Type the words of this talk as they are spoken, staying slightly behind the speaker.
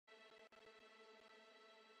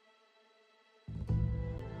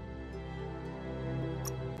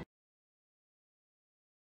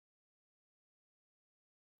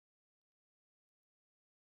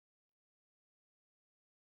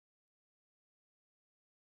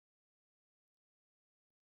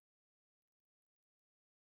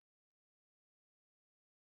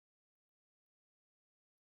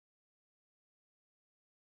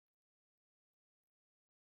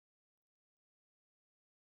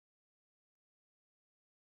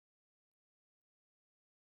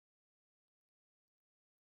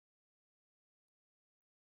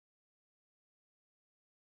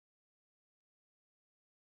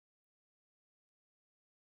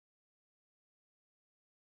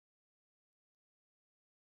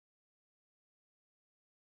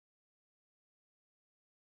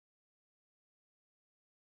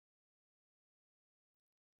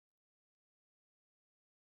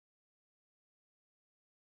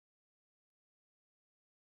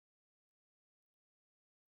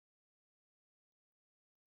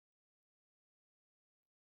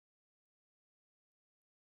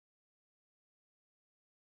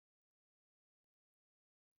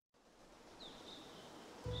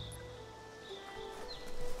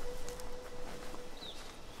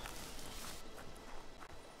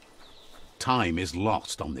Time is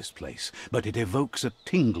lost on this place, but it evokes a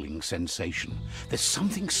tingling sensation. There's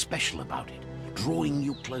something special about it, drawing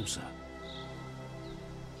you closer.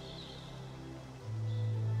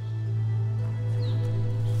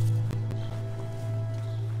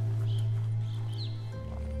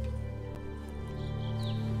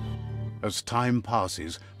 As time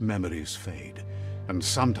passes, memories fade, and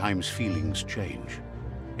sometimes feelings change.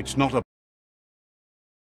 It's not a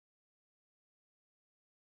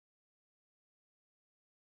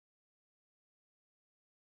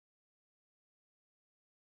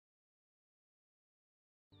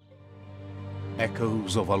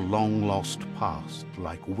echoes of a long-lost past,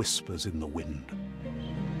 like whispers in the wind.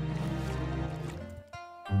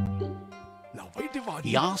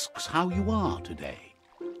 He asks how you are today.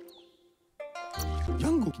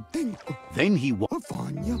 Then he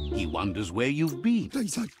wonders where you've been.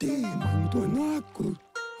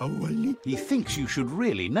 He thinks you should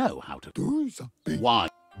really know how to... Why?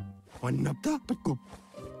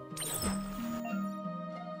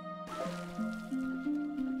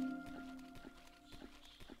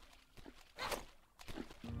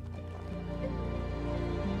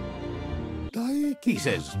 He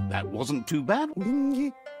says that wasn't too bad.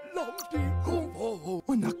 You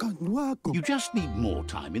just need more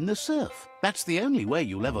time in the surf. That's the only way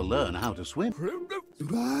you'll ever learn how to swim.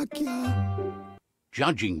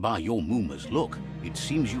 Judging by your Muma's look, it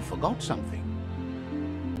seems you forgot something.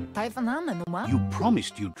 You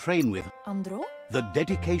promised you'd train with the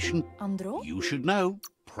dedication. You should know.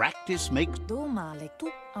 Practice makes...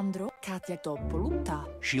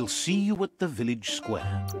 She'll see you at the village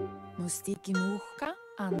square.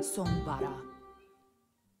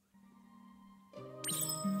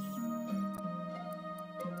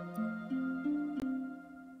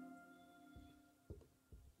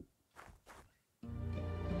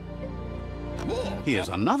 Here's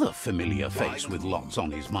another familiar face with lots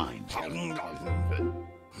on his mind.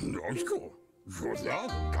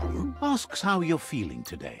 Asks how you're feeling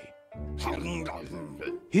today.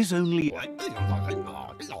 His only...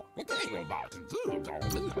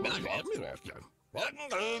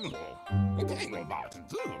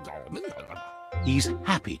 He's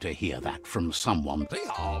happy to hear that from someone.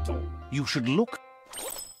 You should look...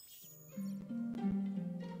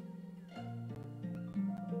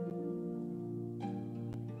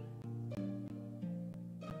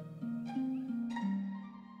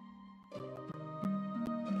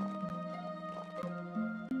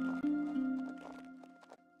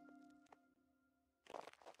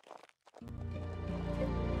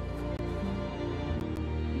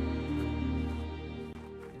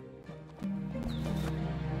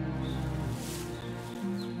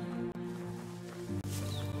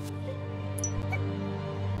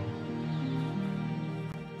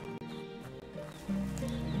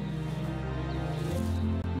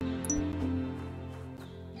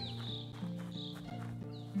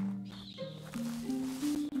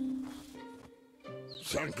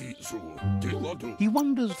 He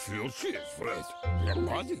wonders...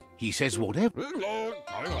 He says whatever.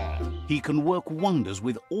 He can work wonders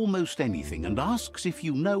with almost anything and asks if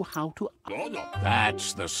you know how to...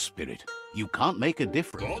 That's the spirit. You can't make a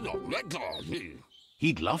difference.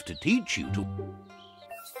 He'd love to teach you to...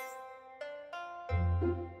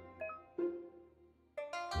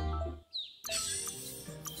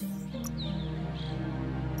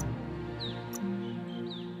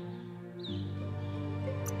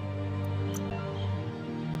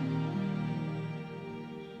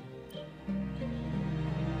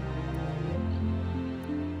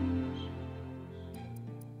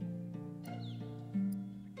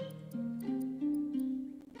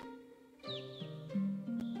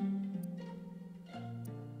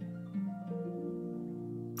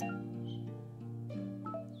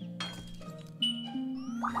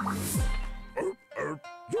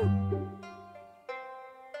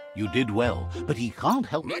 You did well, but he can't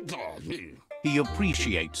help... He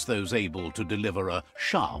appreciates those able to deliver a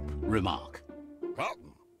sharp remark.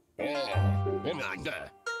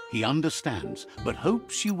 He understands, but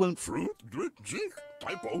hopes you won't...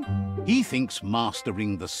 He thinks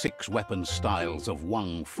mastering the 6 weapon styles of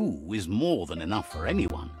Wang Fu is more than enough for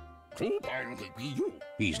anyone.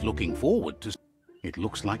 He's looking forward to... It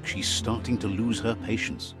looks like she's starting to lose her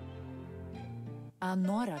patience.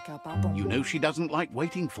 You know she doesn't like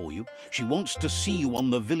waiting for you. She wants to see you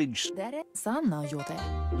on the village.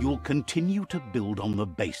 You'll continue to build on the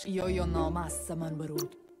basics.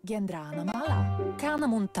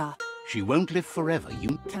 She won't live forever,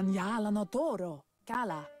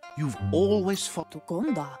 You've always fought.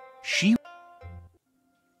 She...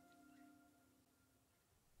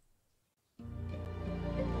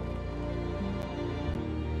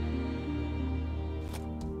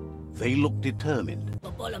 They look determined.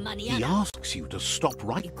 He asks you to stop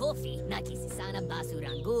right.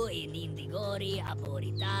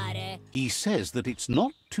 He says that it's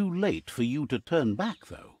not too late for you to turn back,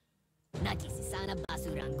 though.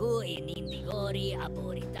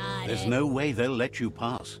 There's no way they'll let you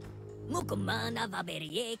pass.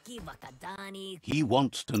 He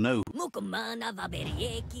wants to know.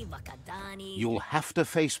 You'll have to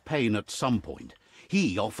face pain at some point.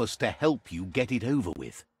 He offers to help you get it over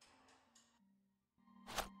with.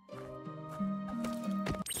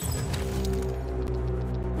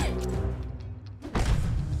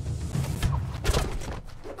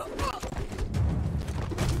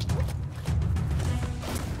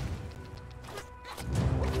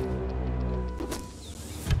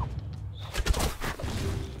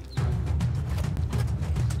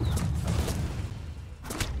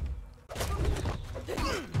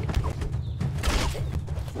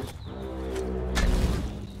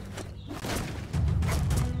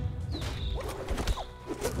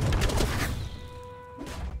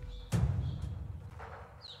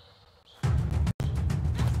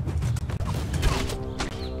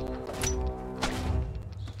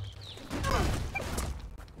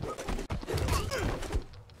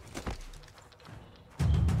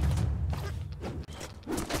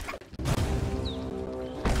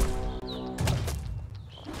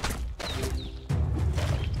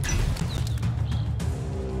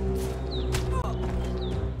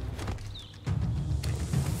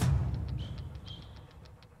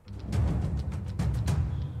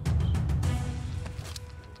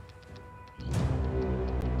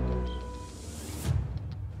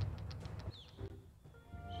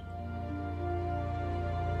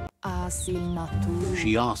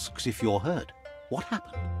 She asks if you're hurt. What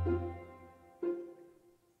happened?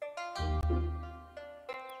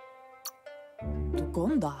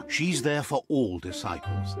 She's there for all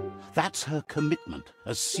disciples. That's her commitment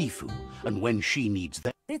as Sifu, and when she needs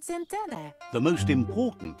them. The most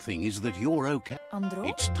important thing is that you're okay.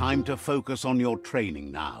 It's time to focus on your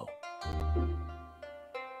training now.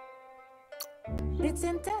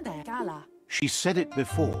 She said it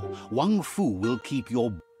before. Wang Fu will keep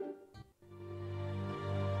your...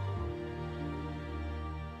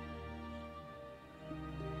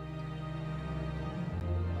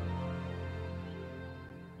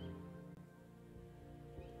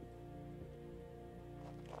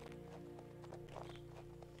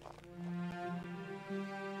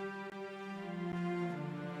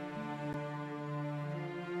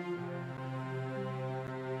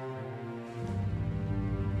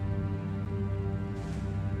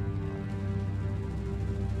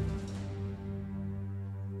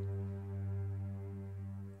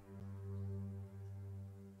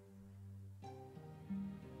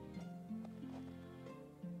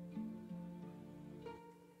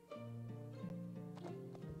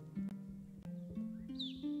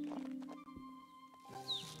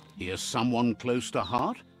 Here's someone close to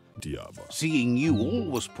heart? Seeing you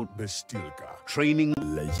always put training.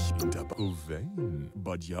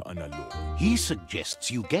 He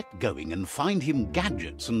suggests you get going and find him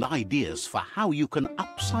gadgets and ideas for how you can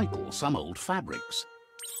upcycle some old fabrics.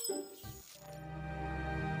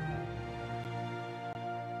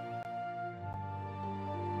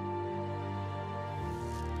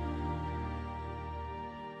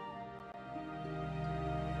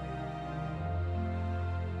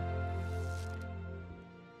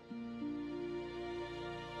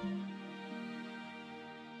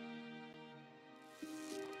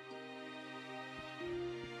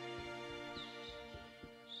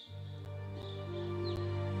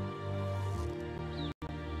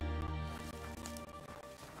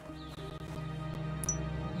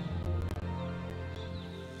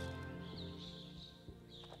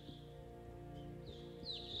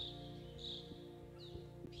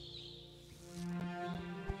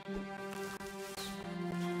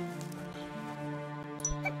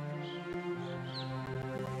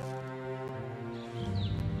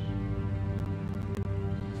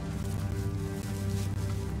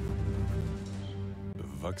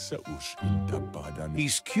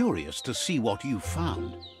 He's curious to see what you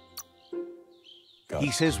found. He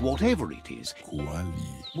says whatever it is,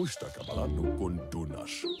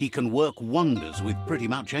 he can work wonders with pretty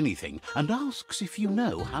much anything and asks if you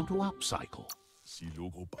know how to upcycle.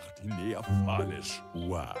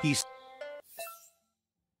 He's...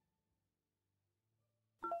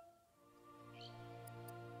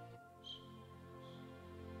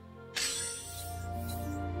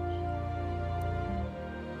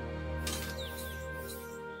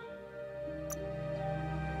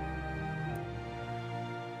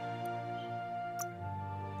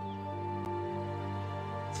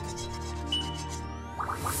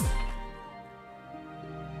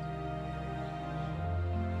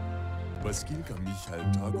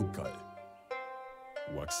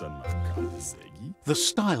 The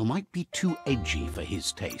style might be too edgy for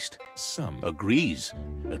his taste. Agrees.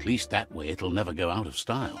 At least that way it'll never go out of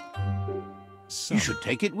style. You should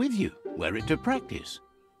take it with you. Wear it to practice.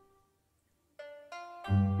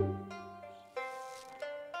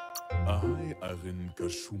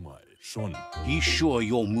 He's sure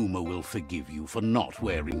your Muma will forgive you for not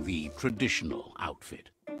wearing the traditional outfit.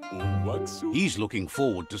 He's looking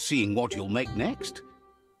forward to seeing what you'll make next.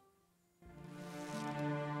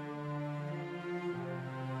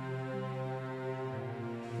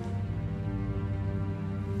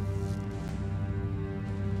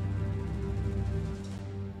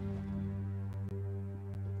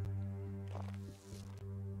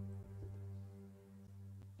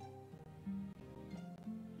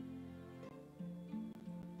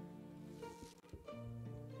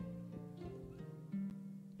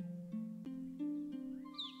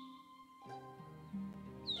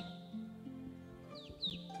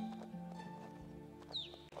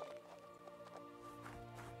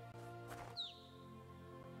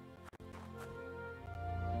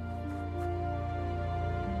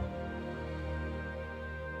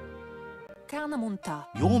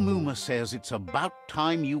 Your Muma says it's about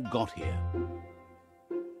time you got here.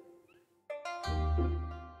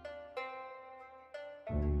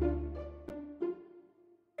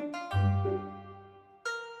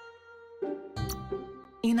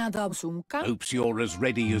 Hopes you're as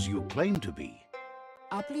ready as you claim to be.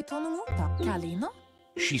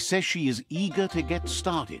 She says she is eager to get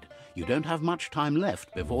started. You don't have much time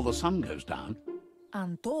left before the sun goes down.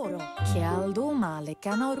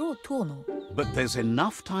 But there's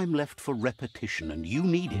enough time left for repetition, and you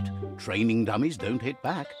need it. Training dummies don't hit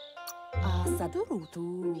back.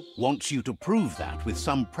 Wants you to prove that with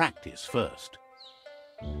some practice first.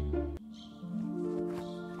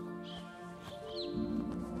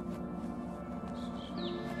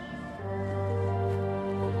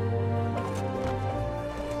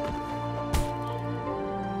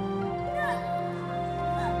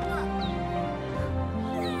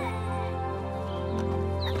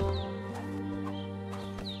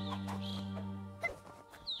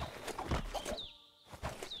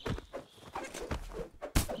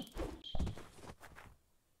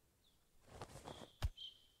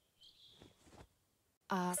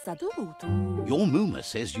 Your Muma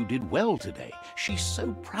says you did well today. She's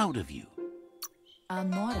so proud of you.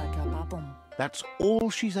 That's all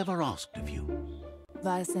she's ever asked of you.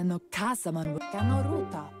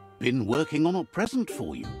 Been working on a present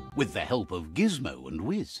for you, with the help of Gizmo and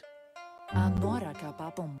Wiz.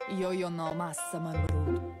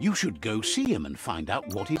 You should go see him and find out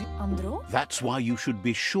what it is. That's why you should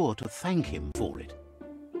be sure to thank him for it.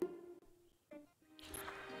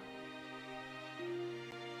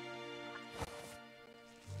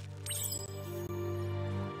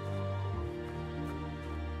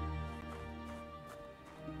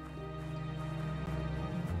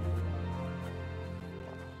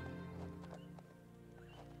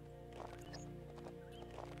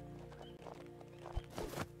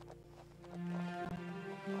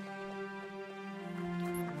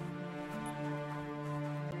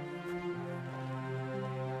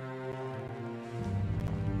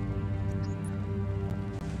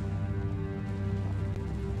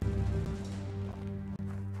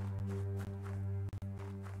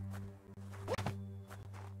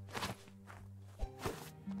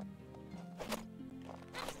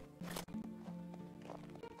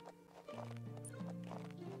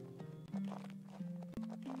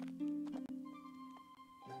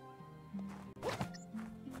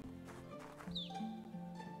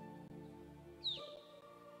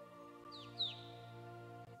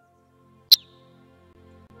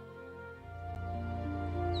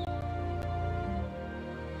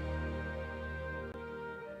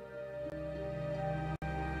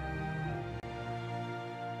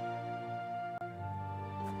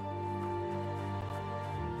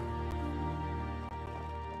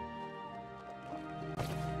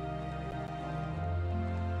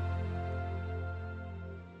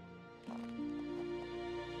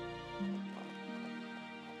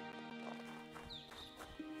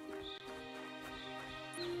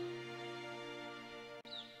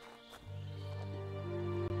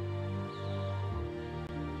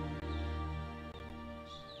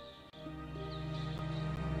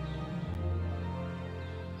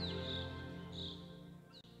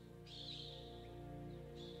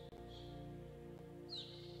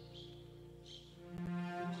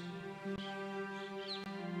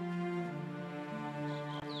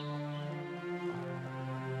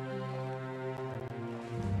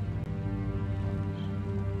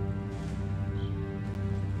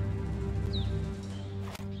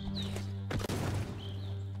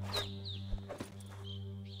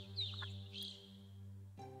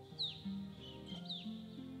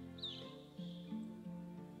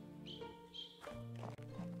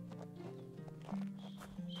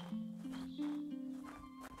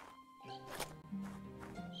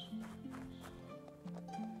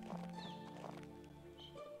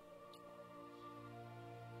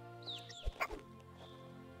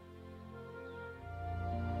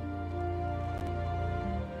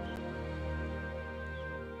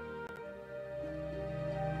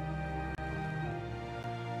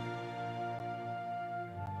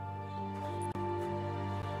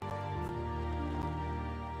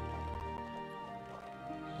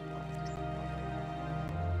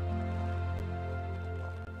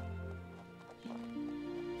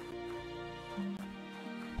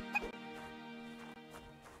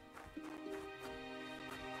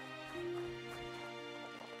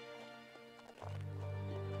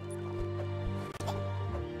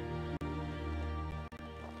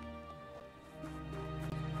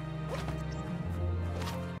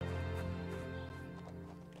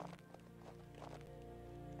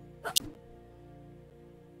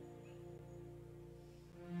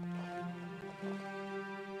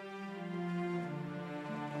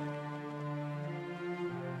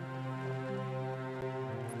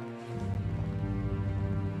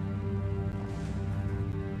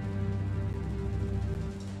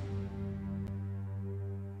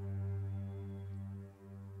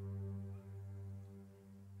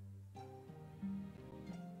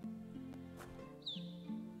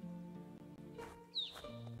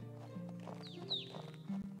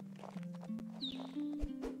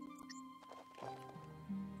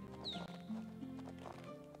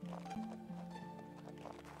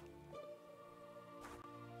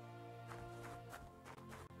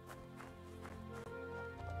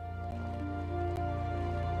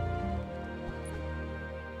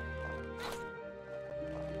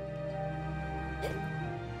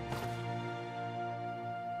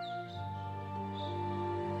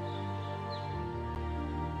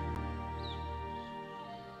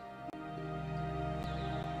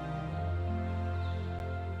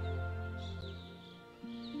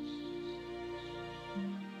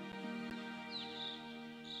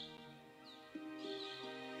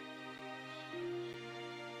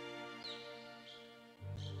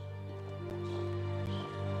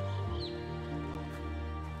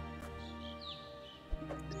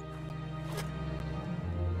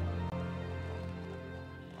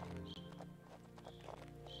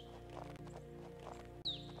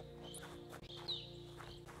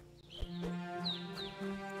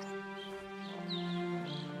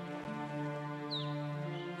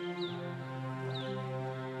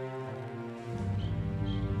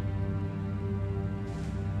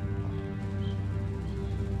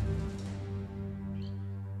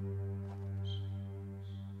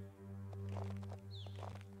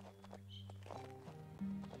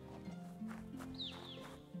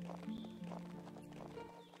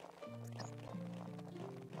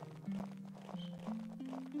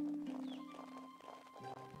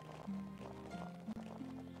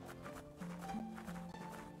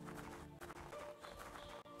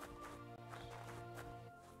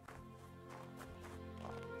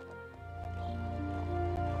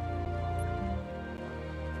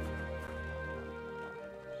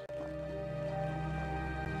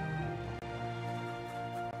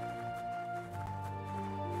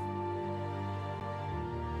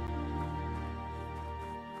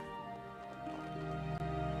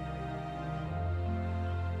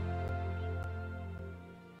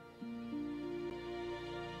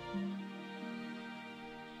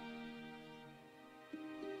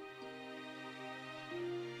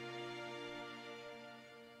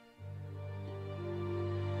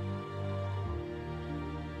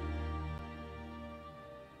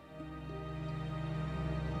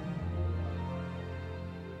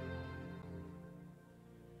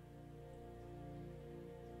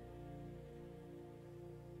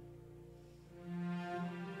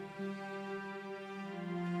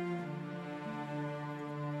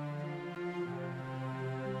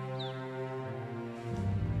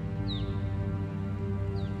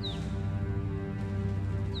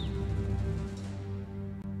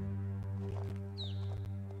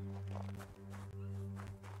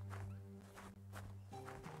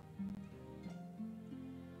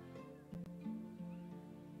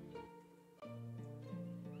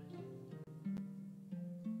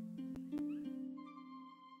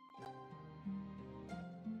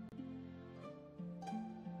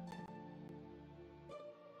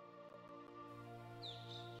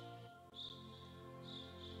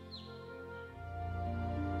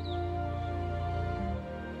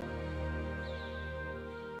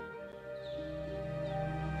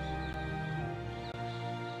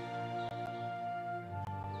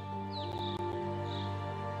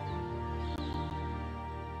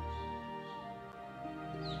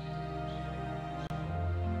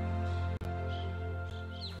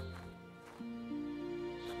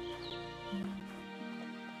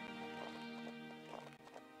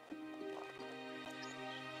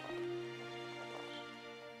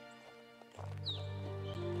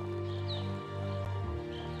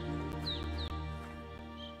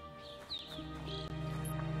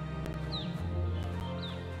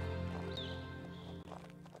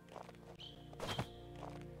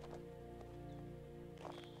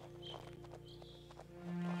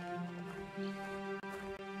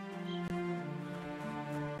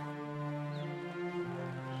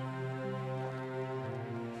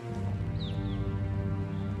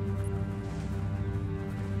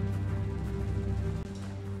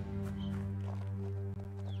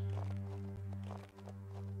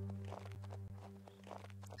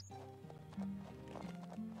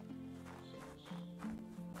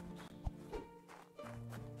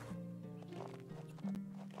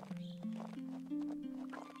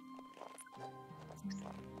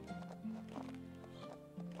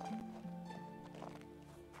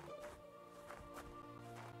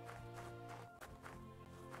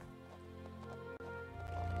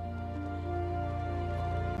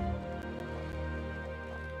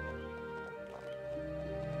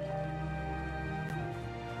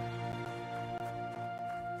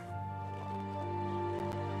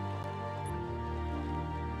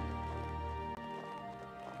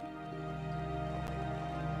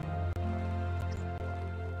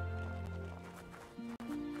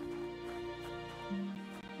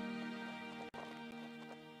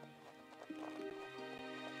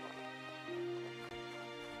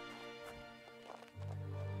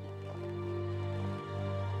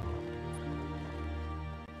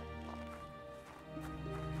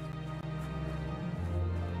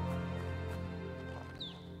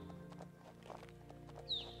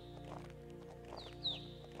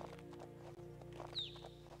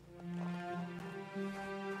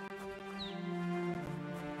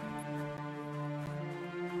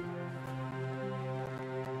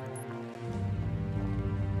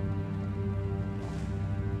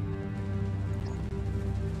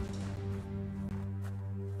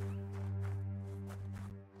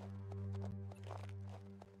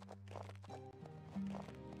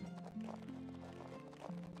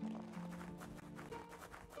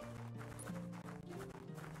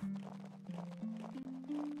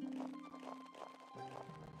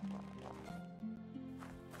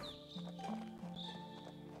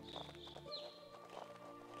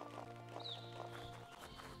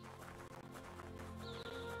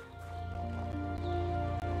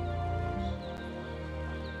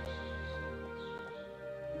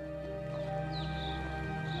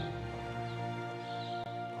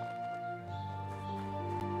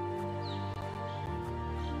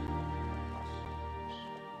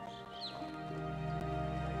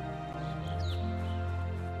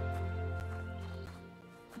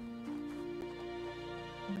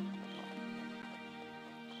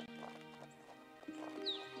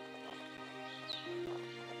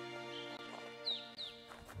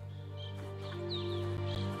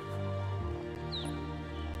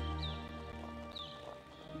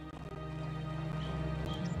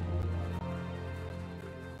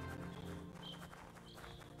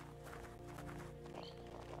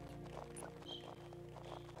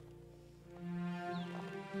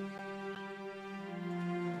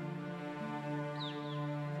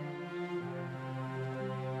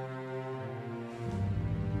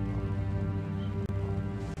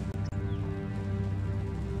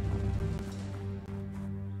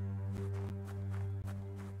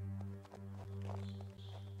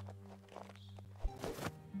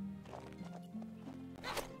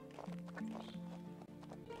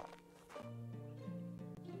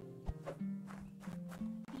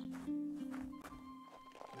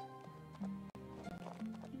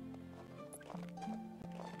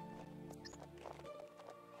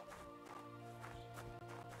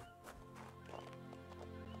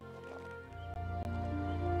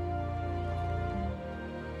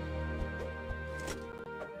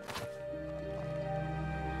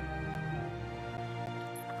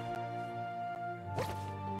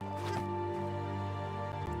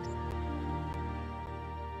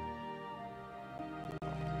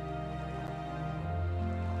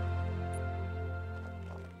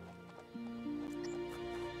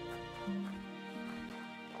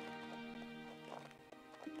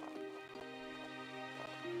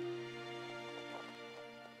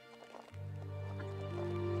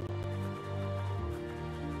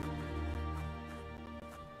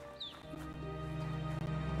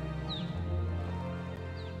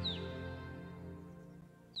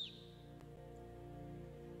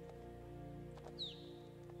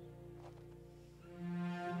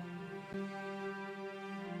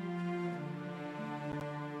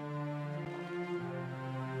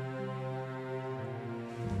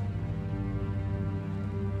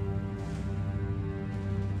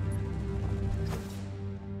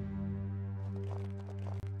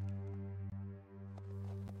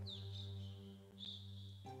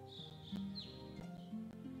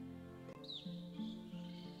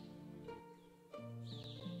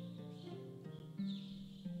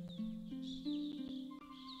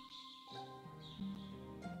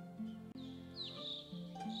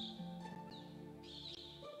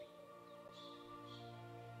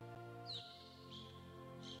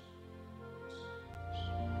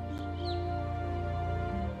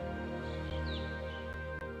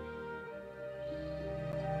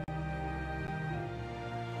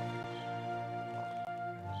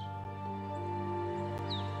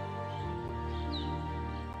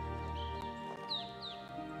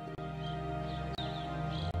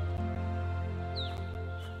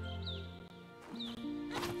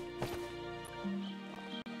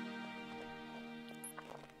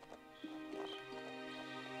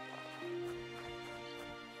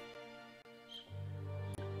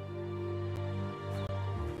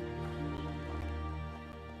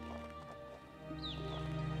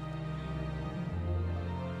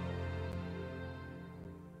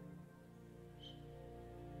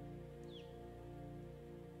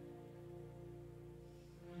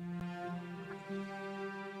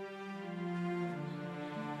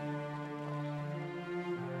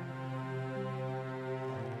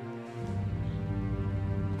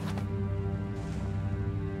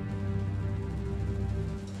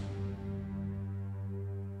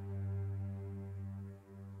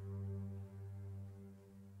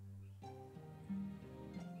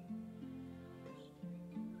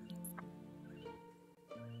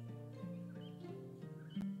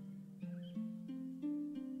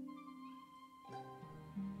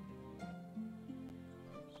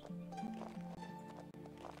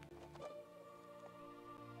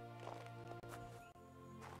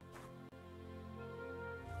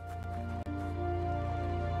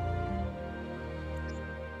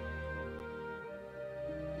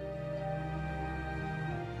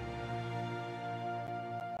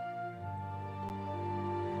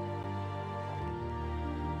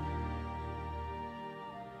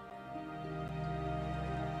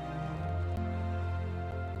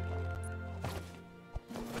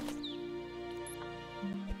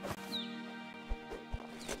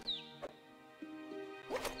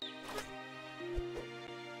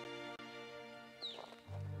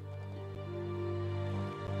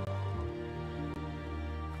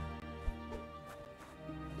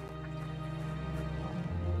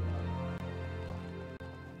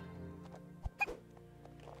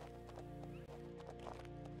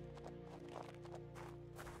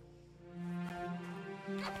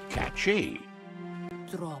 Catchy.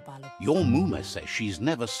 Your Muma says she's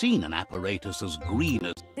never seen an apparatus as green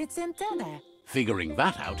as... Figuring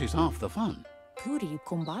that out is half the fun.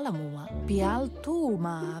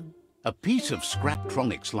 A piece of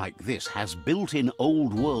Scraptronics like this has built-in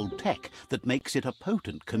old-world tech that makes it a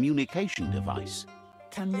potent communication device.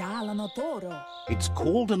 It's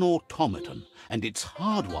called an automaton, and it's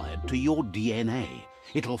hardwired to your DNA.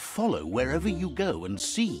 It'll follow wherever you go and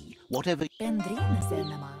see whatever...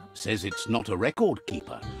 Says it's not a record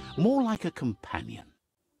keeper, more like a companion.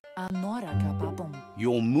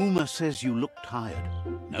 Your Muma says you look tired.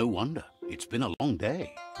 No wonder, it's been a long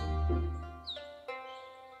day.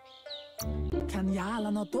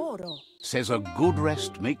 Says a good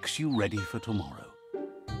rest makes you ready for tomorrow.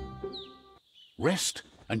 Rest,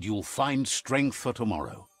 and you'll find strength for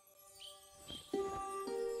tomorrow.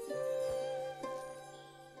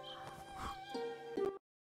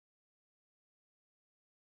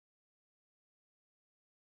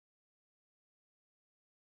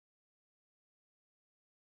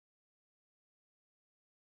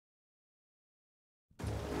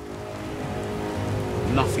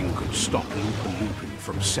 Nothing could stop Lupin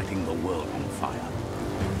from setting the world on fire.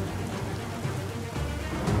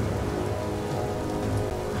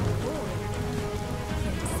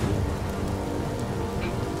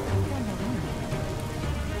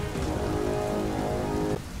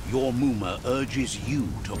 Your Muma urges you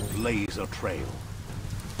to blaze a trail.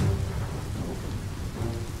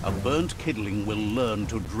 A burnt kidling will learn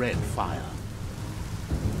to dread fire.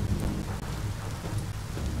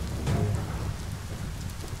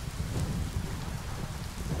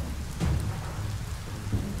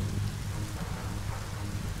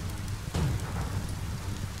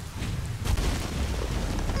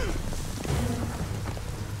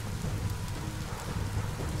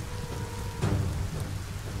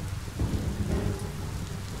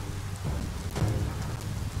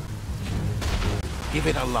 Give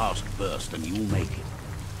it a last burst and you'll make it.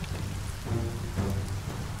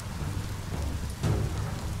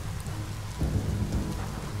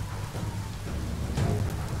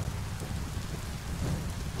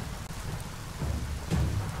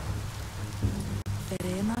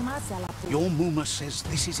 Your Muma says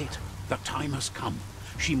this is it. The time has come.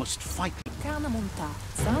 She must fight.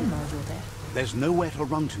 There's nowhere to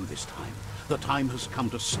run to this time. The time has come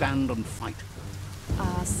to stand and fight.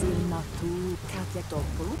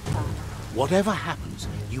 Whatever happens,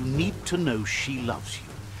 you need to know she loves you,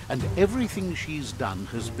 and everything she's done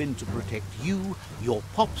has been to protect you, your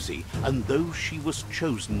Popsy, and those she was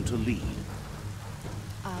chosen to lead.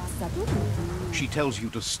 She tells you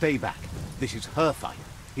to stay back. This is her fight.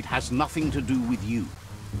 It has nothing to do with you.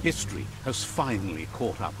 History has finally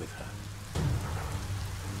caught up with her.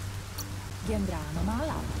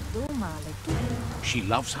 She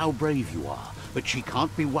loves how brave you are, but she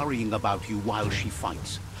can't be worrying about you while she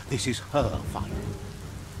fights. This is her fight.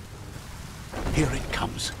 Here it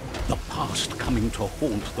comes, the past coming to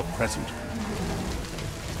haunt the present.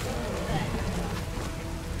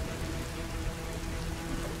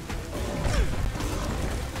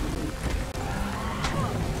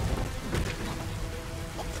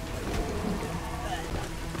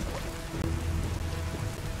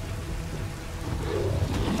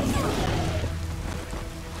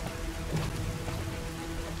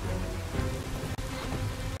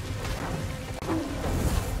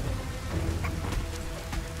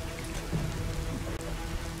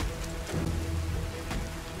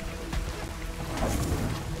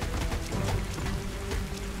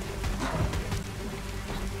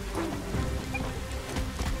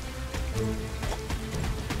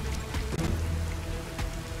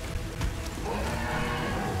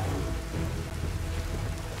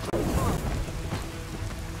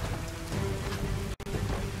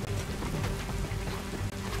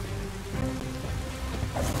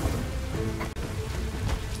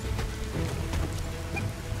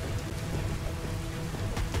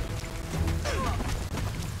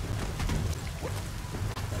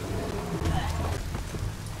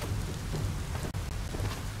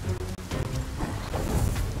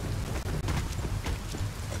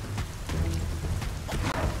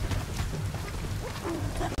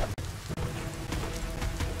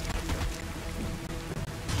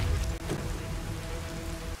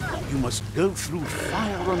 You must go through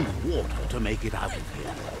fire and water to make it out of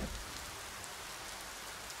here.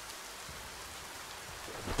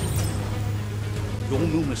 Your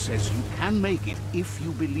Muma says you can make it if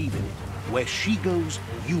you believe in it. Where she goes,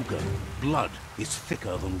 you go. Blood is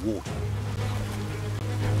thicker than water.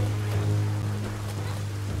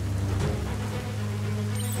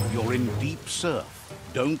 You're in deep surf.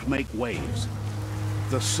 Don't make waves.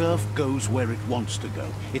 The surf goes where it wants to go.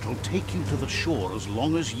 It'll take you to the shore as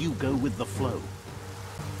long as you go with the flow.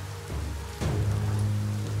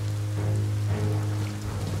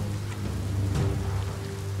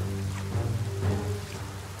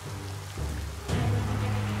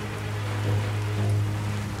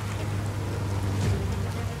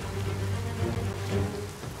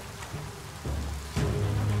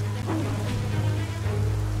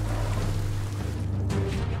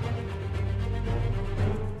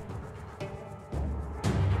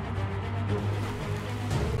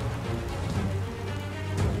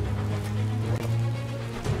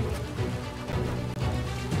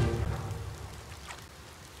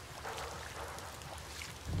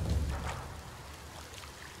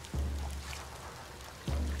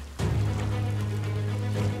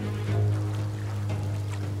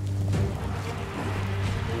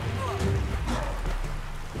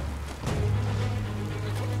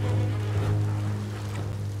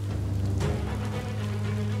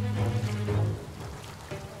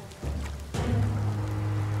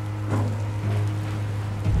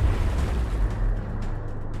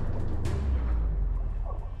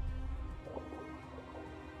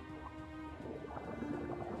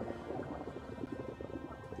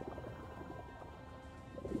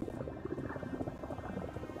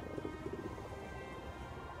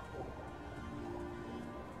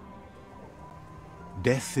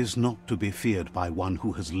 Death is not to be feared by one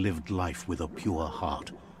who has lived life with a pure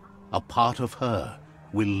heart. A part of her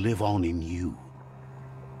will live on in you.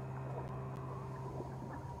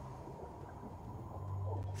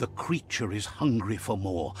 The creature is hungry for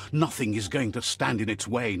more. Nothing is going to stand in its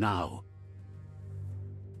way now.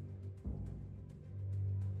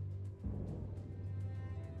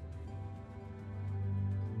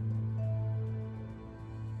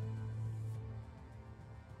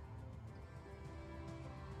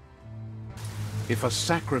 If a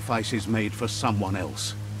sacrifice is made for someone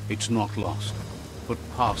else, it's not lost, but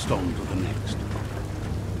passed on to the next.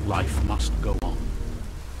 Life must go on.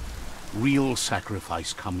 Real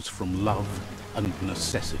sacrifice comes from love and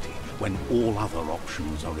necessity when all other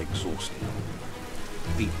options are exhausted.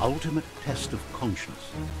 The ultimate test of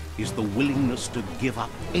conscience is the willingness to give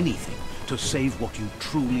up anything to save what you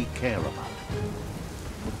truly care about.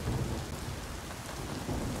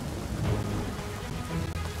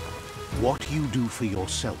 What you do for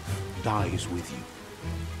yourself dies with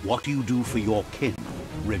you. What you do for your kin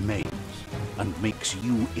remains and makes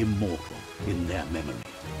you immortal in their memory.